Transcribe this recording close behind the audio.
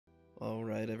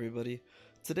Alright everybody,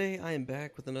 today I am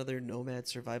back with another Nomad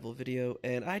survival video,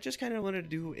 and I just kind of wanted to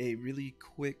do a really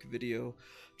quick video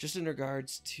just in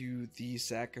regards to the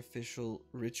sacrificial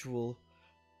ritual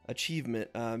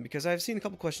achievement, because I've seen a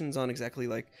couple questions on exactly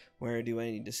like where do I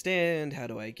need to stand, how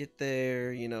do I get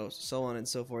there, you know, so on and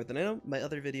so forth. And I know my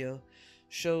other video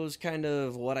shows kind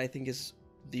of what I think is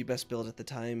the best build at the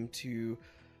time to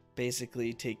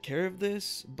basically take care of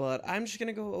this, but I'm just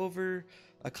gonna go over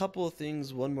a couple of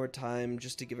things one more time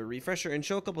just to give a refresher and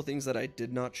show a couple of things that I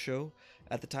did not show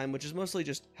at the time, which is mostly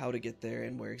just how to get there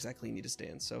and where exactly you need to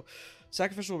stand. So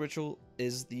Sacrificial Ritual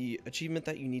is the achievement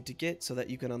that you need to get so that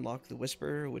you can unlock the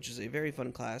Whisperer, which is a very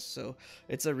fun class, so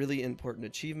it's a really important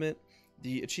achievement.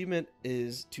 The achievement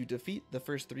is to defeat the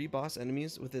first 3 boss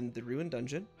enemies within the Ruined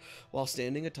Dungeon while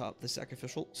standing atop the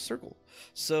Sacrificial Circle.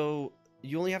 So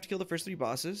you only have to kill the first 3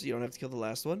 bosses, you don't have to kill the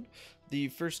last one. The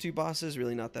first 2 bosses,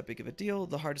 really not that big of a deal.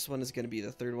 The hardest one is going to be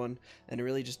the 3rd one, and it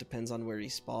really just depends on where he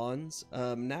spawns.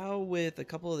 Now with a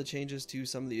couple of the changes to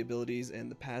some of the abilities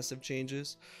and the passive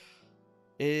changes,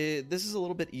 this is a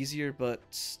little bit easier, but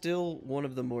still one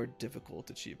of the more difficult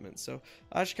achievements. So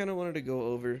I just kind of wanted to go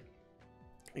over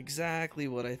exactly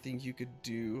what I think you could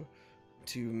do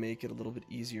to make it a little bit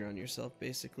easier on yourself,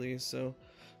 basically. So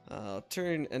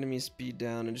turn enemy speed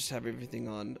down and just have everything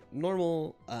on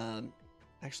normal.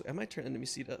 Actually, I might turn enemy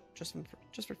speed up just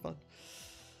for fun.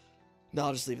 No,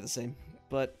 I'll just leave it the same.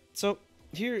 But so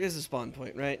here is the spawn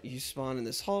point, right? You spawn in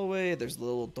this hallway. There's a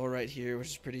little door right here, which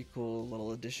is pretty cool.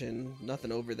 Little addition.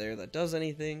 Nothing over there that does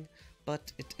anything,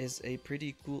 but it is a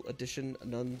pretty cool addition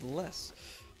nonetheless.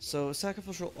 So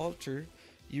Sacrificial Altar,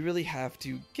 you really have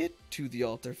to get to the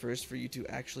altar first for you to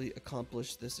actually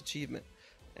accomplish this achievement.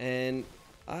 And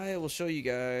I will show you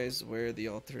guys where the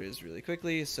altar is really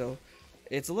quickly. So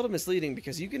it's a little misleading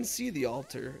because you can see the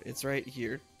altar. It's right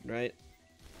here, right?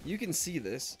 You can see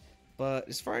this, but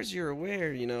as far as you're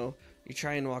aware, you know, you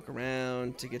try and walk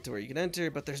around to get to where you can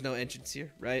enter, but there's no entrance here,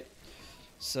 right?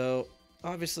 So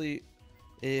obviously,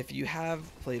 if you have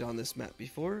played on this map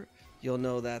before, you'll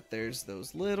know that there's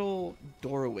those little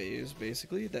doorways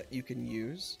basically that you can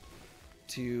use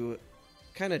to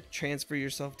kind of transfer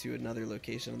yourself to another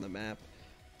location on the map,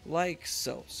 like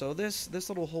so. So this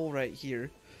little hole right here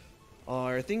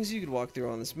are things you could walk through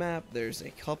on this map. There's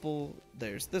a couple.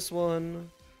 There's this one.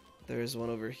 There's one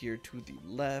over here to the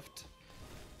left,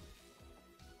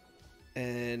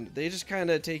 and they just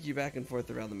kind of take you back and forth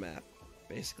around the map.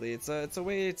 Basically, it's a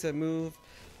way to move.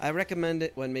 I recommend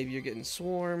it when maybe you're getting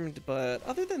swarmed, but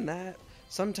other than that,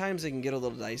 sometimes it can get a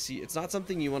little dicey. It's not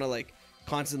something you want to like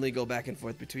constantly go back and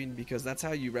forth between, because that's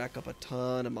how you rack up a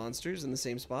ton of monsters in the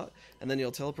same spot, and then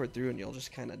you'll teleport through and you'll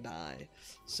just kind of die.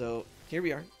 So here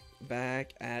we are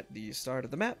back at the start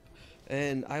of the map,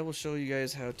 and I will show you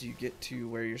guys how to get to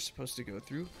where you're supposed to go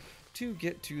through to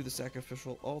get to the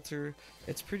Sacrificial Altar.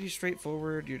 It's pretty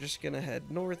straightforward. You're just gonna head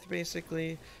north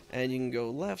basically, and you can go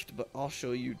left, but I'll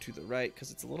show you to the right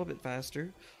because it's a little bit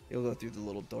faster. You'll go through the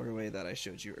little doorway that I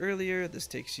showed you earlier. This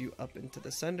takes you up into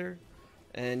the center,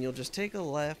 and you'll just take a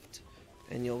left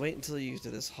and you'll wait until you get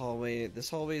to this hallway. This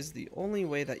hallway is the only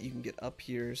way that you can get up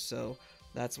here, so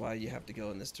that's why you have to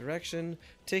go in this direction.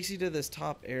 Takes you to this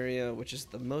top area, which is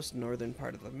the most northern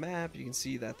part of the map. You can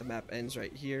see that the map ends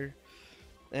right here,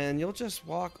 and you'll just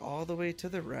walk all the way to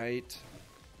the right,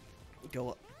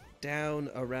 go down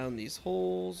around these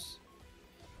holes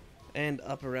and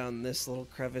up around this little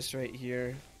crevice right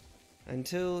here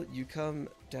until you come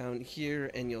down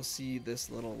here, and you'll see this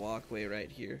little walkway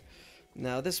right here.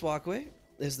 Now this walkway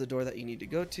is the door that you need to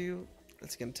go to.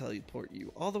 It's going to teleport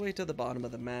you all the way to the bottom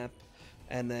of the map,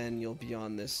 and then you'll be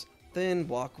on this thin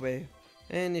walkway,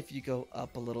 and if you go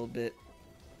up a little bit,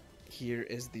 here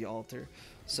is the altar.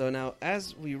 So now,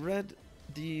 as we read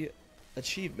the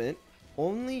achievement,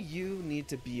 only you need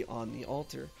to be on the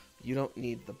altar. You don't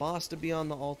need the boss to be on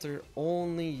the altar,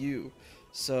 only you.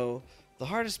 So the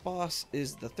hardest boss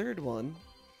is the 3rd one,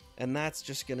 and that's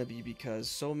just going to be because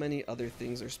so many other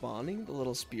things are spawning, the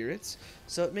little spirits,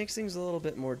 so it makes things a little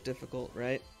bit more difficult,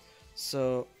 right?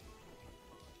 So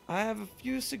I have a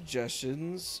few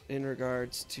suggestions in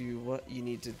regards to what you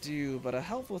need to do, but a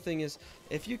helpful thing is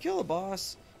if you kill a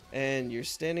boss and you're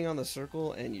standing on the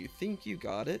circle and you think you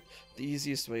got it, the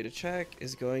easiest way to check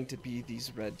is going to be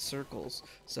these red circles.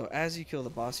 So as you kill the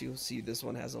boss, you'll see this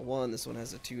one has a 1, this one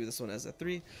has a 2, this one has a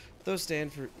 3. Those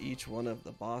stand for each one of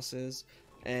the bosses,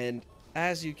 and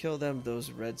as you kill them,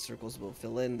 those red circles will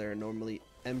fill in. They're normally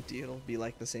empty. It'll be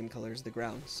like the same color as the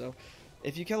ground. So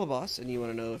if you kill a boss and you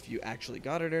want to know if you actually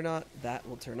got it or not, that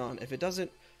will turn on. If it doesn't,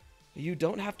 you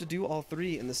don't have to do all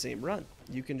 3 in the same run.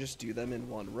 You can just do them in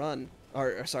one run.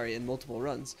 or sorry, in multiple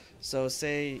runs. So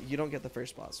say you don't get the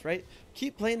first boss, right?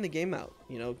 Keep playing the game out,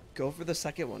 you know, go for the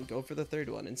second one, go for the third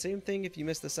one, and same thing if you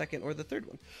miss the second or the third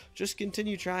one. Just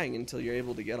continue trying until you're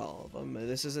able to get all of them.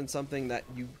 This isn't something that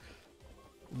you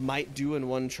might do in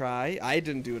one try. I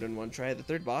didn't do it in one try. The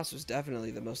third boss was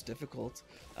definitely the most difficult.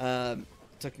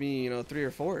 Took me, you know, 3 or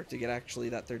 4 to get actually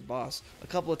that third boss. A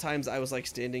couple of times I was like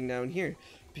standing down here,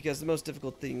 because the most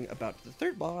difficult thing about the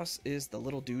third boss is the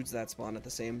little dudes that spawn at the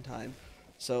same time.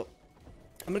 So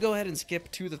I'm gonna go ahead and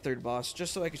skip to the third boss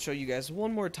just so I can show you guys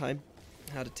one more time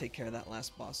how to take care of that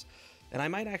last boss. And I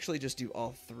might actually just do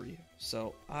all 3.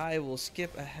 So I will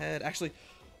skip ahead. Actually,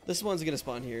 this one's gonna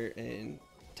spawn here in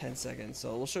 10 seconds,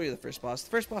 so we'll show you the first boss. The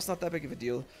first boss not that big of a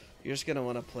deal. You're just gonna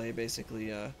want to play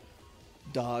basically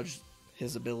dodge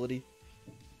his ability.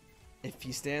 If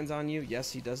he stands on you,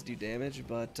 yes, he does do damage,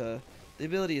 but the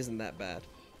ability isn't that bad.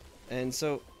 And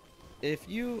so if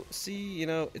you see, you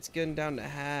know, it's getting down to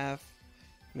half,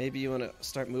 maybe you want to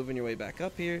start moving your way back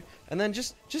up here, and then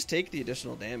just take the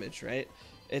additional damage, right?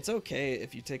 It's okay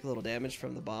if you take a little damage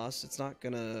from the boss. It's not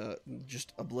gonna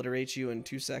just obliterate you in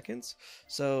 2 seconds.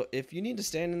 So if you need to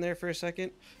stand in there for a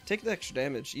second, take the extra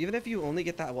damage. Even if you only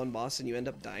get that one boss and you end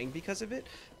up dying because of it,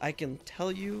 I can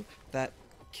tell you that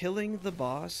killing the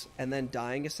boss and then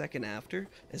dying a second after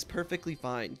is perfectly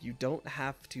fine. You don't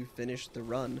have to finish the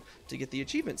run to get the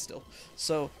achievement still.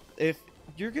 So if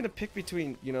you're gonna pick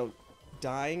between, you know,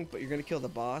 dying but you're gonna kill the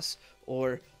boss,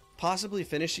 or possibly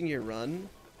finishing your run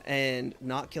and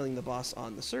not killing the boss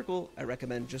on the circle, I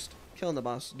recommend just killing the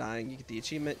boss, dying, you get the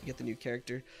achievement, you get the new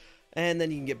character, and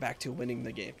then you can get back to winning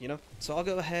the game, you know? So I'll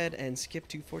go ahead and skip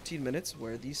to 14 minutes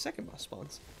where the second boss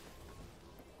spawns.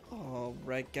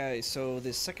 Alright guys, so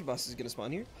this second boss is going to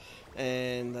spawn here,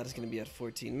 and that is going to be at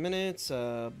 14 minutes.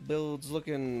 Build's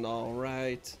looking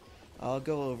alright. I'll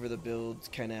go over the builds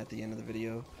kind of at the end of the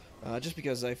video. Just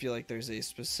because I feel like there's a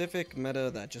specific meta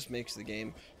that just makes the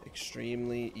game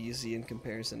extremely easy in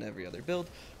comparison to every other build.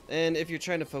 And if you're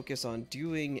trying to focus on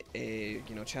doing a,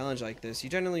 you know, challenge like this, you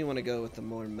generally want to go with the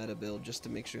more meta build just to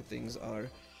make sure things are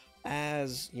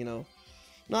as, you know,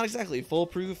 not exactly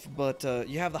foolproof, but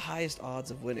you have the highest odds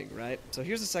of winning, right? So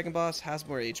here's the second boss, has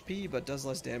more HP, but does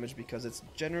less damage because it's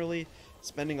generally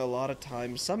spending a lot of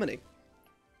time summoning.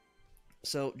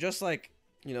 So just like,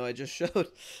 you know, I just showed,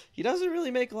 he doesn't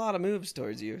really make a lot of moves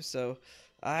towards you, so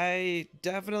I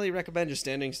definitely recommend just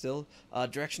standing still.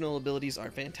 Directional abilities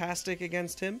are fantastic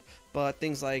against him, but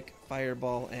things like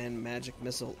Fireball and Magic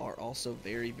Missile are also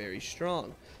very, very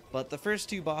strong. But the first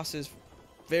 2 bosses,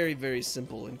 very, very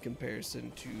simple in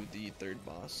comparison to the third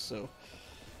boss, so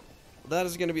that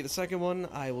is going to be the second one.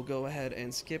 I will go ahead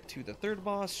and skip to the third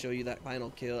boss, show you that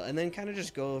final kill, and then kind of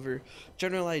just go over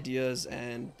general ideas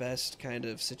and best kind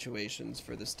of situations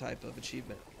for this type of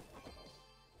achievement.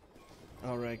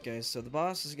 Alright guys, so the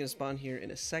boss is going to spawn here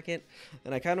in a second,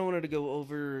 and I kind of wanted to go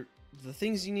over the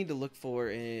things you need to look for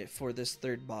this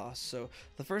third boss. So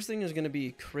the first thing is going to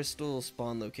be crystal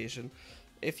spawn location.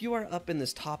 If you are up in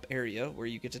this top area where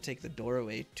you get to take the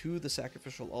doorway to the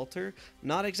Sacrificial Altar,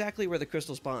 not exactly where the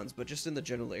crystal spawns, but just in the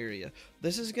general area,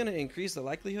 this is going to increase the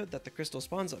likelihood that the crystal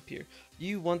spawns up here.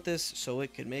 You want this so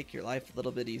it can make your life a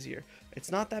little bit easier.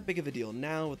 It's not that big of a deal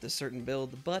now with this certain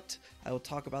build, but I will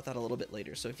talk about that a little bit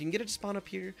later. So if you can get it to spawn up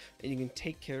here and you can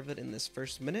take care of it in this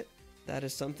first minute, that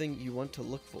is something you want to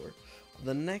look for.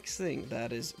 The next thing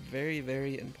that is very,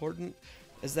 very important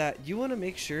is that you want to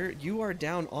make sure you are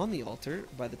down on the altar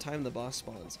by the time the boss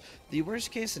spawns. The worst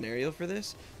case scenario for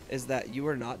this is that you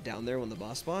are not down there when the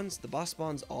boss spawns. The boss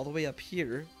spawns all the way up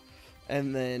here,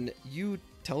 and then you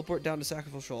teleport down to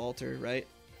Sacrificial Altar, right?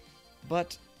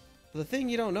 But the thing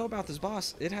you don't know about this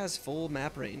boss, it has full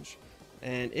map range,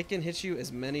 and it can hit you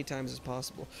as many times as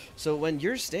possible. So when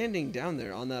you're standing down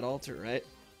there on that altar, right,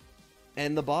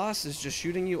 and the boss is just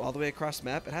shooting you all the way across the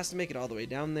map, it has to make it all the way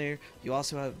down there. You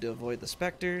also have to avoid the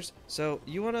specters. So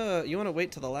you wanna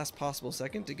wait till the last possible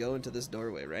second to go into this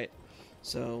doorway, right?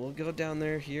 So we'll go down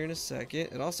there here in a second.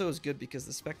 It also is good because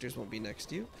the specters won't be next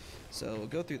to you. So we'll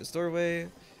go through this doorway,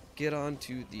 get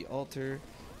onto the altar,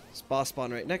 boss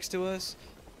spawn right next to us,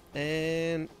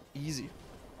 and easy.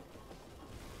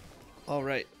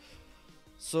 Alright,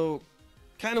 so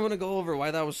kind of want to go over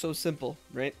why that was so simple,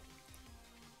 right?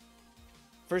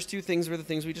 First 2 things were the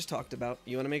things we just talked about.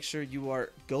 You want to make sure you are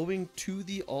going to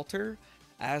the altar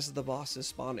as the boss is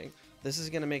spawning. This is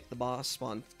going to make the boss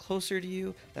spawn closer to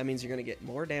you. That means you're going to get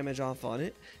more damage off on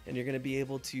it, and you're going to be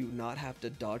able to not have to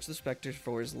dodge the specters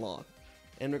for as long.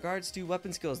 In regards to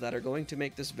weapon skills that are going to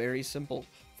make this very simple,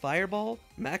 Fireball,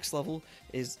 max level,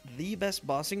 is the best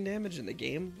bossing damage in the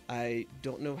game. I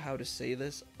don't know how to say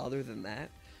this other than that.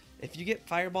 if you get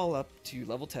Fireball up to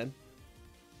level 10,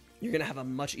 you're going to have a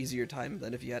much easier time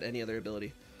than if you had any other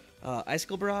ability.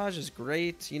 Icicle Barrage is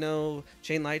great, you know,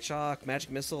 Chain Light Shock,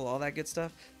 Magic Missile, all that good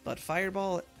stuff, but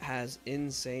Fireball has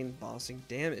insane bossing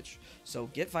damage. So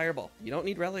get Fireball. You don't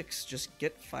need relics, just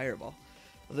get Fireball.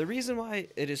 The reason why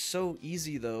it is so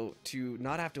easy, though, to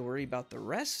not have to worry about the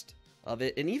rest of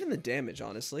it, and even the damage,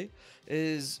 honestly,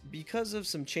 is because of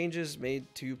some changes made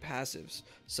to passives.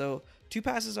 So 2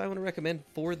 passives I want to recommend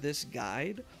for this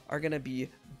guide are going to be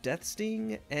Death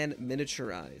Sting and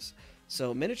Miniaturize.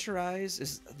 So Miniaturize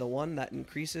is the one that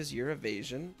increases your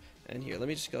evasion. And here, let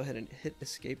me just go ahead and hit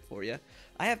escape for you.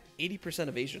 I have 80%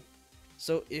 evasion.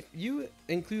 So if you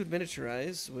include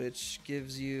Miniaturize, which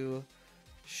gives you,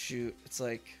 shoot, it's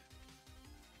like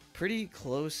pretty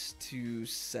close to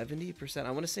 70%.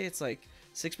 I want to say it's like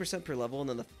 6% per level, and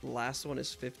then the last one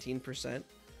is 15%.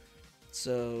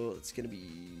 So it's going to be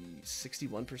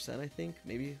 61%, I think,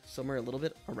 maybe somewhere a little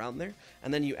bit around there.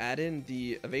 And then you add in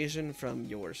the evasion from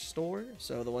your store,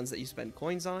 so the ones that you spend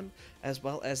coins on, as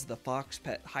well as the Fox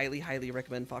Pet. Highly, highly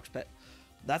recommend Fox Pet.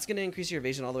 That's going to increase your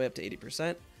evasion all the way up to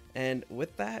 80%. And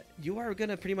with that, you are going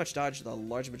to pretty much dodge the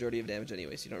large majority of damage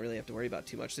anyway, so you don't really have to worry about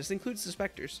too much. This includes the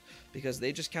Spectres, because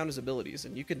they just count as abilities,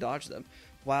 and you can dodge them.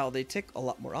 While they tick a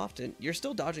lot more often, you're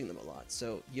still dodging them a lot,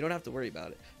 so you don't have to worry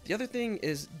about it. The other thing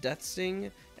is Death Sting,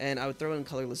 and I would throw in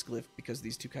Colorless Glyph, because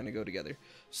these two kind of go together.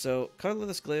 So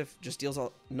Colorless Glyph just deals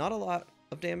not a lot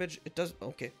of damage. It does,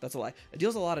 okay, that's a lie. It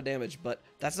deals a lot of damage, but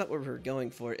that's not what we're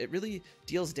going for. It really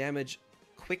deals damage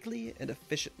quickly and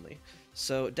efficiently.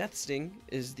 So Death Sting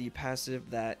is the passive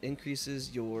that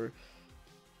increases your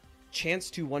chance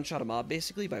to one-shot a mob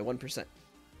basically by 1%.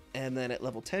 And then at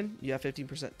level 10, you have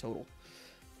 15% total.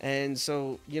 And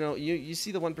so, you know, you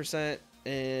see the 1%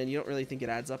 and you don't really think it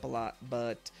adds up a lot,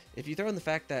 but if you throw in the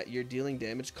fact that you're dealing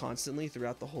damage constantly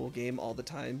throughout the whole game all the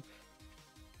time,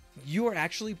 you are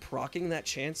actually proccing that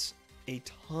chance a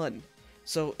ton.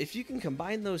 So if you can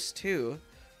combine those two,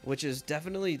 which is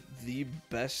definitely the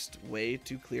best way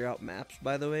to clear out maps,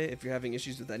 by the way, if you're having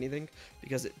issues with anything,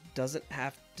 because it doesn't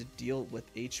have to deal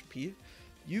with HP,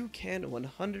 you can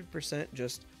 100%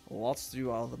 just waltz through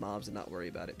all the mobs and not worry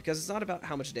about it, because it's not about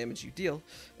how much damage you deal,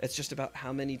 it's just about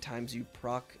how many times you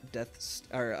proc Death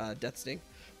Sting.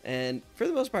 And for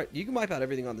the most part, you can wipe out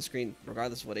everything on the screen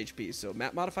regardless of what HP, so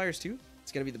map modifiers too,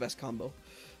 it's going to be the best combo.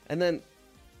 And then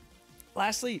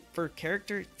lastly, for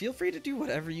character, feel free to do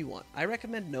whatever you want. I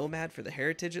recommend Nomad for the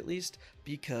heritage at least,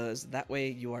 because that way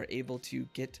you are able to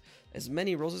get as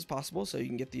many rolls as possible so you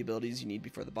can get the abilities you need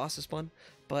before the bosses spawn.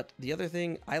 But the other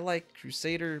thing, I like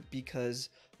Crusader because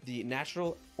the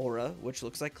natural aura, which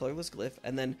looks like Colorless Glyph,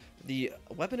 and then the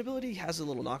weapon ability has a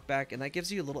little knockback, and that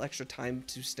gives you a little extra time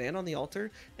to stand on the altar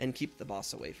and keep the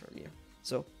boss away from you.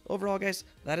 So overall, guys,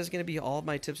 that is going to be all of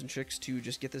my tips and tricks to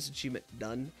just get this achievement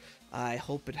done. I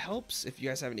hope it helps. If you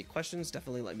guys have any questions,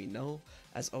 definitely let me know.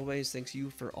 As always, thanks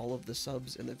you for all of the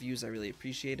subs and the views. I really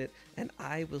appreciate it, and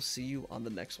I will see you on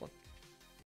the next one.